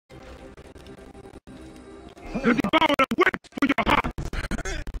The devourer waits for your heart!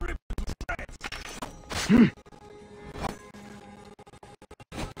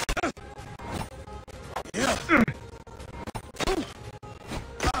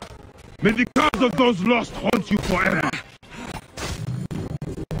 May the cause of those lost haunt you forever!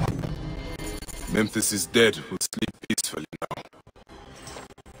 Memphis is dead. We'll sleep peacefully now.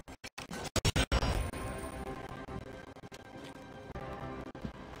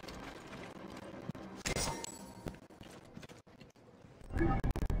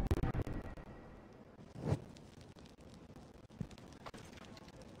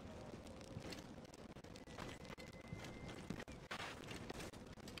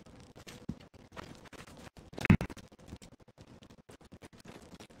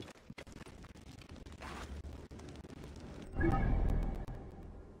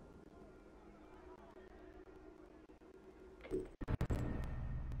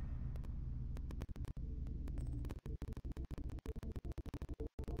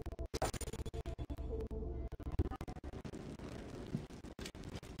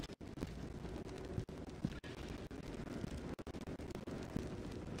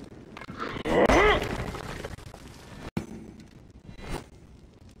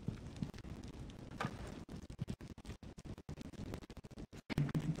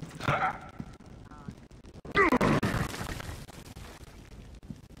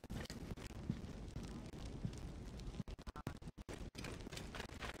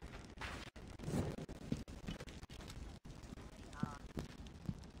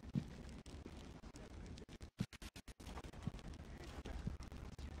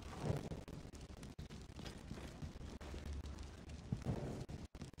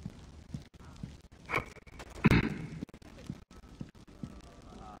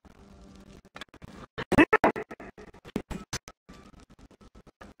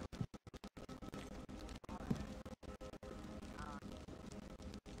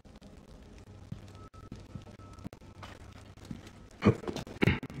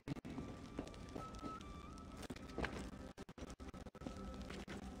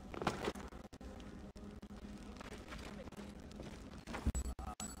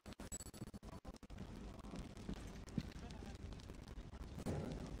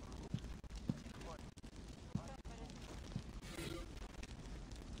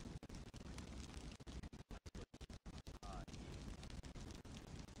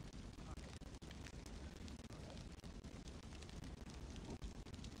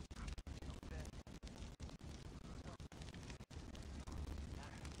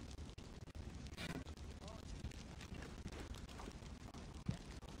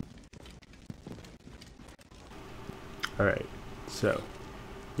 Alright, so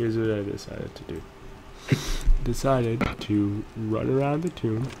here's what I decided to do. Decided to run around the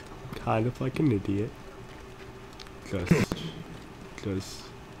tomb, kind of like an idiot. Just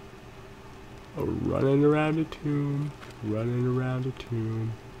running around a tomb, running around a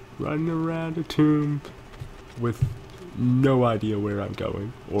tomb, running around a tomb, with no idea where I'm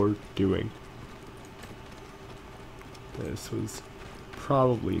going or doing. This was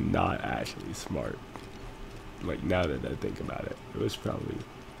probably not actually smart. Like, now that I think about it, it was probably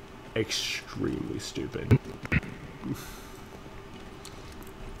extremely stupid.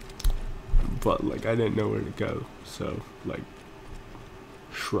 But, like, I didn't know where to go, so, like,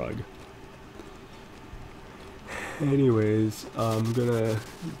 shrug. Anyways, I'm gonna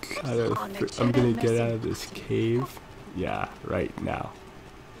get out of this cave, yeah, right now,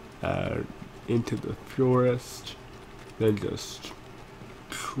 into the forest, then just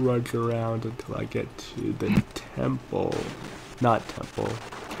trudge around until I get to the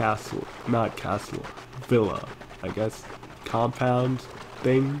villa, I guess, compound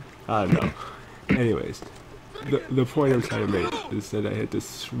thing, I don't know. Anyways, the point I'm trying to make is that I had to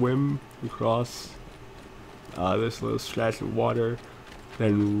swim across this little stretch of water,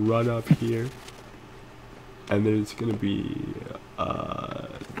 then run up here, and there's gonna be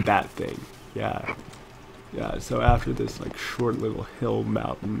that thing, yeah, so after this like short little hill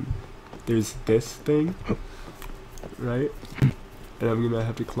mountain, there's this thing, right, and I'm gonna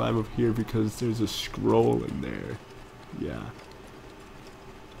have to climb up here because there's a scroll in there, yeah,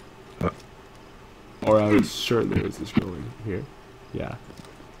 or I was certain there was a scroll in here, yeah.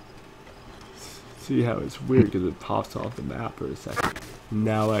 See how it's weird because it pops off the map for a second.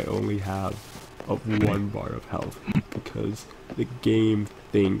 Now I only have a 1 bar of health because the game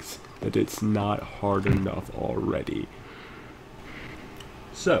thinks that it's not hard enough already.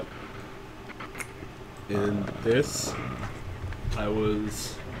 So, in this, I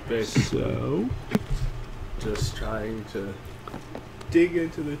was basically just trying to dig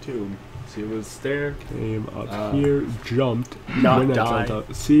into the tomb. She was there. Came up here, jumped, not when I die. jumped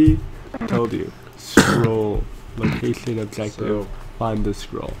up. See? Told you. Scroll. Location objective. So- Find the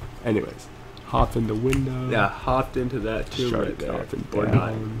scroll. Anyways, hop in the window. Yeah, hopped into that too Start right there. dropping Or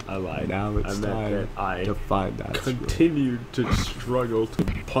down. not. I lied. Now it's I meant time that I to find that scroll. continued to struggle to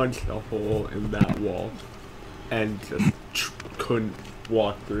punch a hole in that wall and just couldn't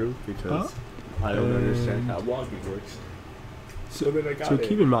walk through because I don't understand how walking works. So then I got So it.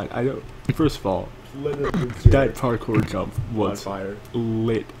 keep in mind, I don't. First of all, Literally that parkour jump on was fire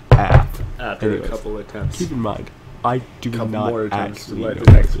lit af. after Anyways, a couple attempts. Keep in mind, I do Couple not more attempts to actually light know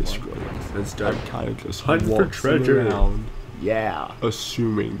the where next this one. scroll is. Let's start. I'm kind of just Hunt for waltzing treasure. around, Yeah.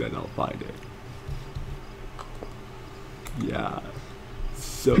 assuming that I'll find it. Yeah.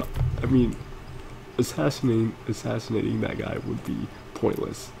 So, I mean, assassinating that guy would be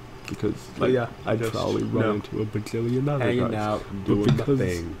pointless because, like, yeah, I'd just, probably run into a bajillion other Hanging guys. out and But doing the because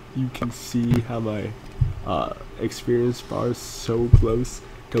thing. you can see how my experience bar is so close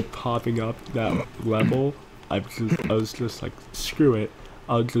to popping up that level, I was just like, screw it,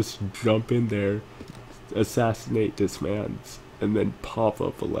 I'll just jump in there, assassinate this man's, and then pop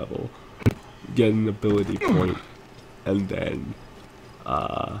up a level, get an ability point, and then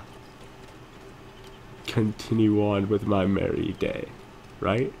continue on with my merry day,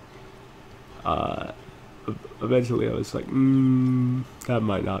 right? Eventually I was like, that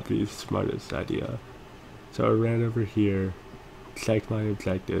might not be the smartest idea. So I ran over here, checked my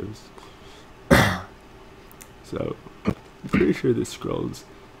objectives. So I'm pretty sure this scroll's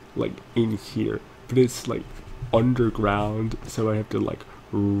like in here, but it's like underground, so I have to like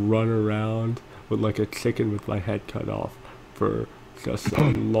run around with like a chicken with my head cut off for just a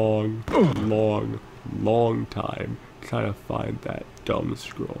long time trying to find that dumb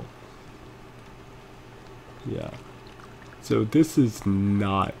scroll. Yeah. So this is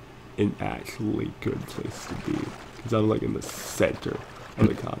not an actually good place to be, because I'm like in the center of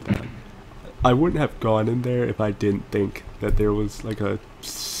the compound. I wouldn't have gone in there if I didn't think that there was like a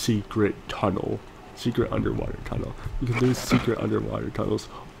secret tunnel, secret underwater tunnel, because there's secret underwater tunnels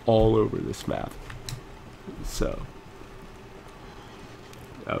all over this map. So,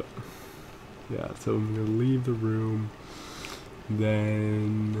 yeah, so I'm gonna leave the room,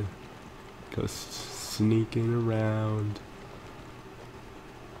 then just sneaking around.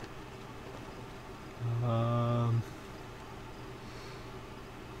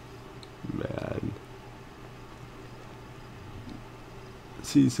 Man.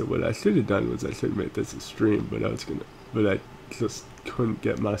 See, so what I should have done was I should have made this a stream, but I just couldn't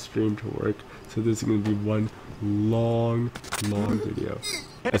get my stream to work. So this is gonna be one long video.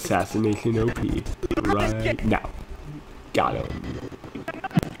 Assassination OP right now. Got him.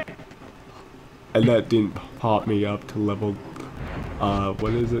 And that didn't pop me up to level,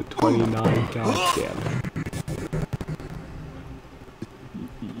 what is it, 29? God damn it.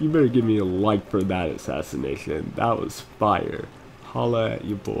 You better give me a like for that assassination. That was fire. Holla at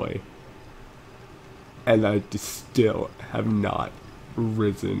you, boy. And I still have not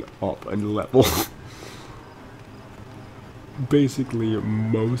risen up a level. Basically,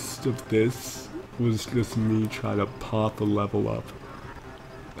 most of this was just me trying to pop a level up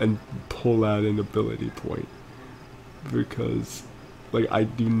and pull out an ability point, because like I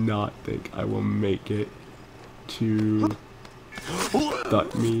do not think I will make it to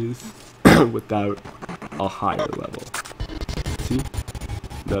Thutmese without a higher level. See?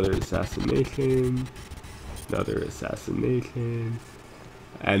 Another assassination,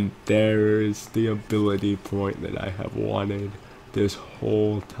 and there's the ability point that I have wanted this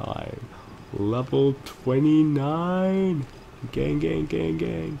whole time. Level 29!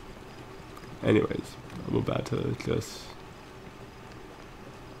 Gang. Anyways, I'm about to just...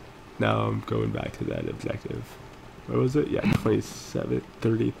 Now I'm going back to that objective. Where was it? Yeah, 27,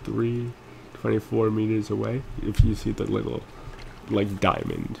 33, 24 meters away. If you see the little, like,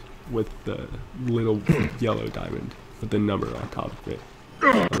 diamond with the little yellow diamond with the number on top of it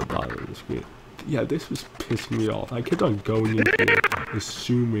on the bottom of the screen. Yeah, this was pissing me off. I kept on going in here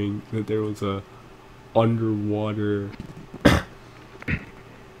assuming that there was a underwater...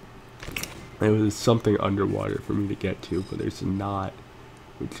 There was something underwater for me to get to, but there's not,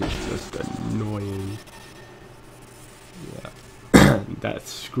 which is just annoying. Yeah. That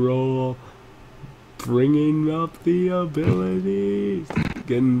scroll, bringing up the abilities.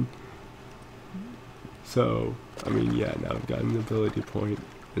 So, I mean, yeah, now I've got an ability point,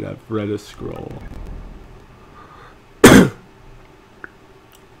 and I've read a scroll.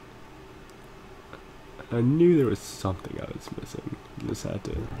 I knew there was something I was missing. Just had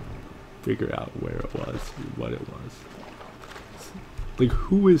to figure out where it was and what it was. Like,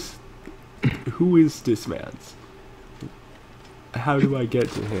 who is Who is this man's? How do I get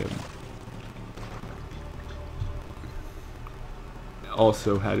to him?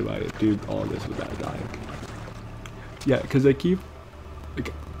 Also, how do I do all this without dying? Yeah, because I keep...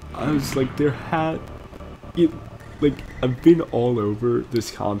 Like, I was like, like, I've been all over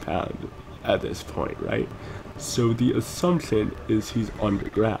this compound at this point, right? So the assumption is he's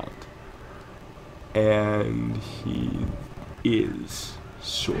underground. And he is,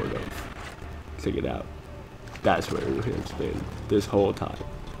 sort of. Check it out. That's where it has been this whole time.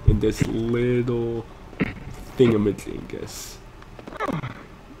 In this little thingamajingus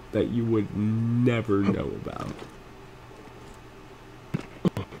that you would never know about.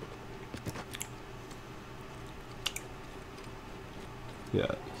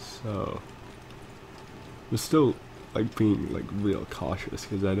 Yeah, so we're still like being like real cautious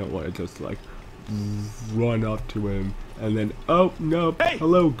because I don't want to just like run up to him and then oh no, hey,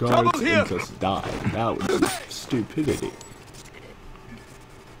 hello guards, and just die. That would be stupidity.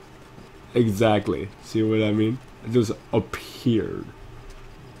 Exactly. See what I mean? It just appeared.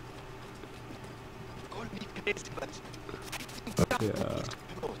 Yeah.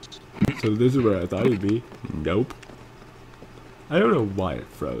 So this is where I thought he'd be. Nope. I don't know why it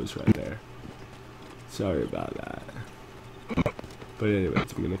froze right there. Sorry about that. But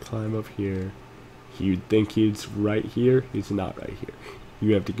anyways, I'm gonna climb up here. You'd think he's right here. He's not right here.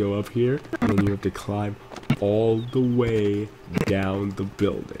 You have to go up here, and then you have to climb all the way down the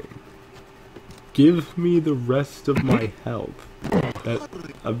building. Give me the rest of my health. That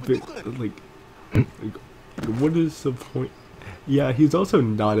a bit like what is the point? Yeah, he's also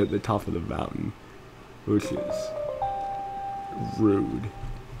not at the top of the mountain, which is rude.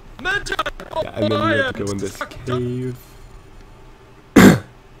 Yeah, and then you have to go in this cave.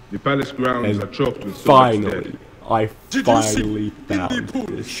 The palace grounds are choked with finally, I finally found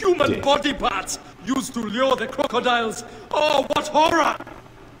this human body parts used to lure the crocodiles. Oh, what horror!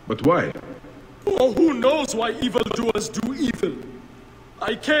 But why? Oh, who knows why evildoers do evil?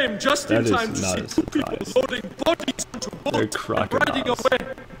 I came just in time to see two people loading bodies onto boats and riding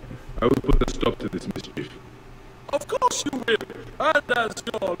away. I will put a stop to this mischief. Of course you will. And as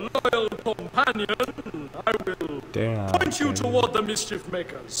your loyal companion, I will point you toward the mischief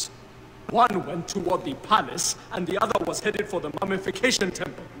makers. One went toward the palace, and the other was headed for the mummification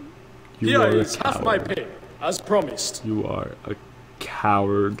temple. Here is half my pay, as promised. You are a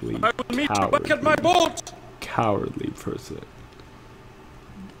cowardly, I will meet you back at my boat. Cowardly person.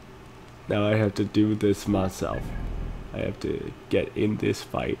 Now I have to do this myself. I have to get in this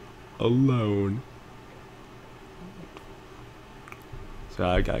fight alone. So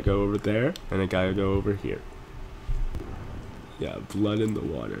I gotta go over there, and I gotta go over here. Yeah, blood in the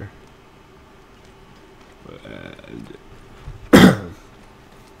water. And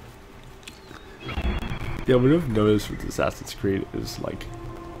yeah, what I've noticed with Assassin's Creed is like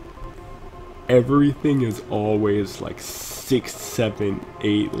everything is always like 6, 7,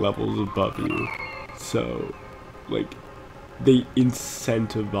 8 levels above you. So like they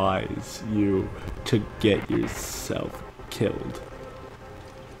incentivize you to get yourself killed.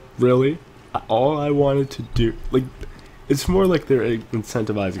 Really? All I wanted to do, like, it's more like they're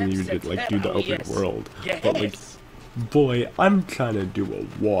incentivizing you to like do the open world. But like, boy, I'm trying to do a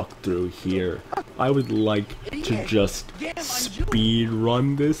walkthrough here. I would like to just speed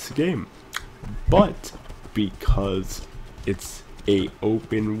run this game. But because it's a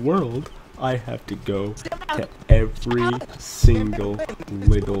open world, I have to go to every single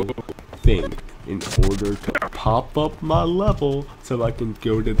little thing in order to pop up my level so I can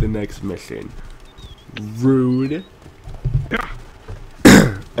go to the next mission. Rude.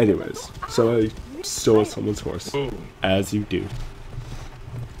 Anyways, so I stole someone's horse, as you do.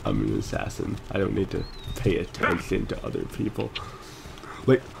 I'm an assassin. I don't need to pay attention to other people.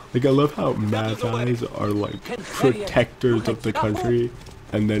 Like I love how Magi's are like protectors of the country,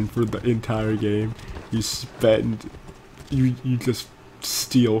 and then for the entire game, you just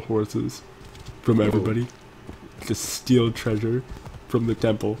steal horses from everybody. Just steal treasure from the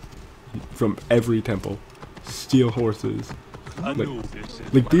temple, from every temple. Steal horses.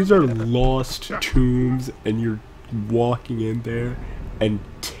 Like these are lost tombs, and you're walking in there and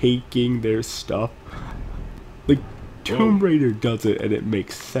taking their stuff. Like Tomb Raider does it, and it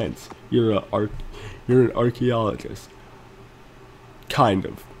makes sense. You're an archaeologist, kind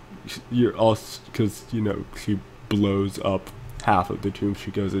of. You're also, because you know she blows up half of the tomb she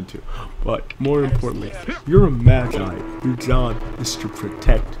goes into. But more importantly, you're a magi. Your job is to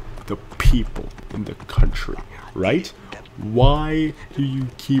protect the people in the country, right? Why do you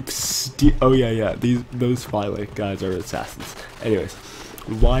keep oh yeah, those Twilight guys are assassins. Anyways,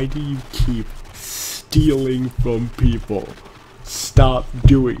 Why do you keep stealing from people? Stop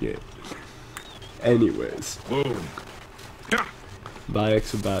doing it. Anyways. Whoa. Yeah.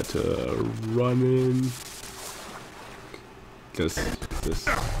 Bayek's about to run in. Just.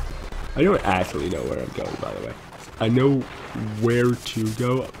 I don't actually know where I'm going, by the way. I know where to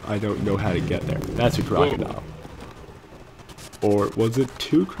go. I don't know how to get there. That's a crocodile. Or was it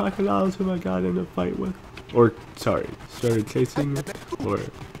 2 crocodiles who I got in a fight with? Or, sorry, started chasing? Or,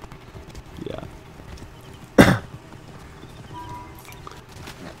 yeah.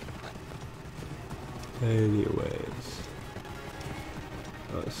 Anyways.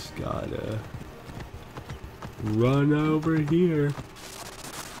 Just gotta run over here.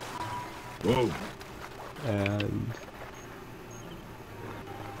 Whoa. And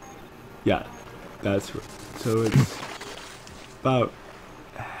yeah, that's right. So it's about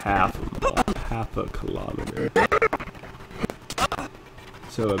half a kilometer.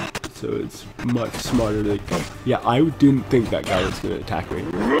 So it's much smarter than. Yeah, I didn't think that guy was gonna attack me.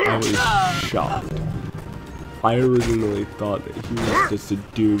 I was shocked. I originally thought that he was just a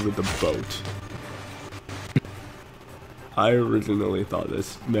dude with a boat. I originally thought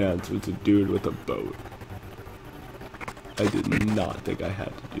this man was a dude with a boat. I did not think I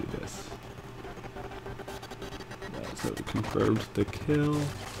had to do this. So it confirmed the kill.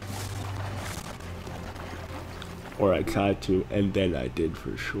 Or I tried to, and then I did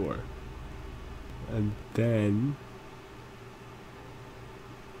for sure. And then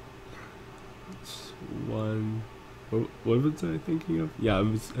one. What was I thinking of? Yeah,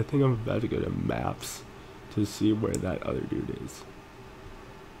 I think I'm about to go to maps to see where that other dude is.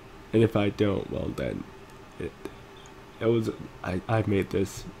 And if I don't, well then, it was. I made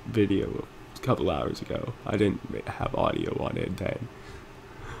this video a couple hours ago. I didn't have audio on it then.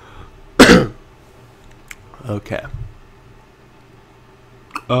 Okay.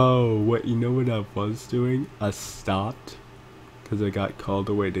 Oh, wait, you know what I was doing? I stopped because I got called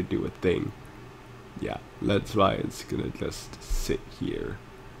away to do a thing. Yeah, that's why it's gonna just sit here.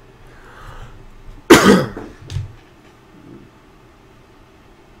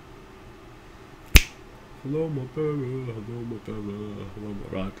 Hello, my baby. Hello, my baby. Hello, my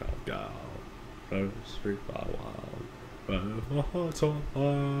rock out gal. Street by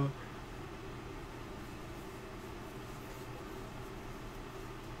wild.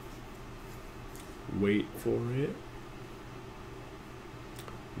 Wait for it.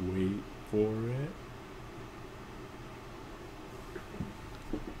 Wait for it.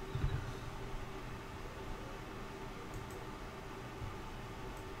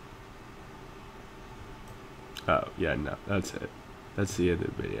 Oh, yeah, no, that's it. That's the end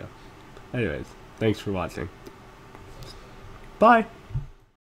of the video. Anyways, thanks for watching. Bye!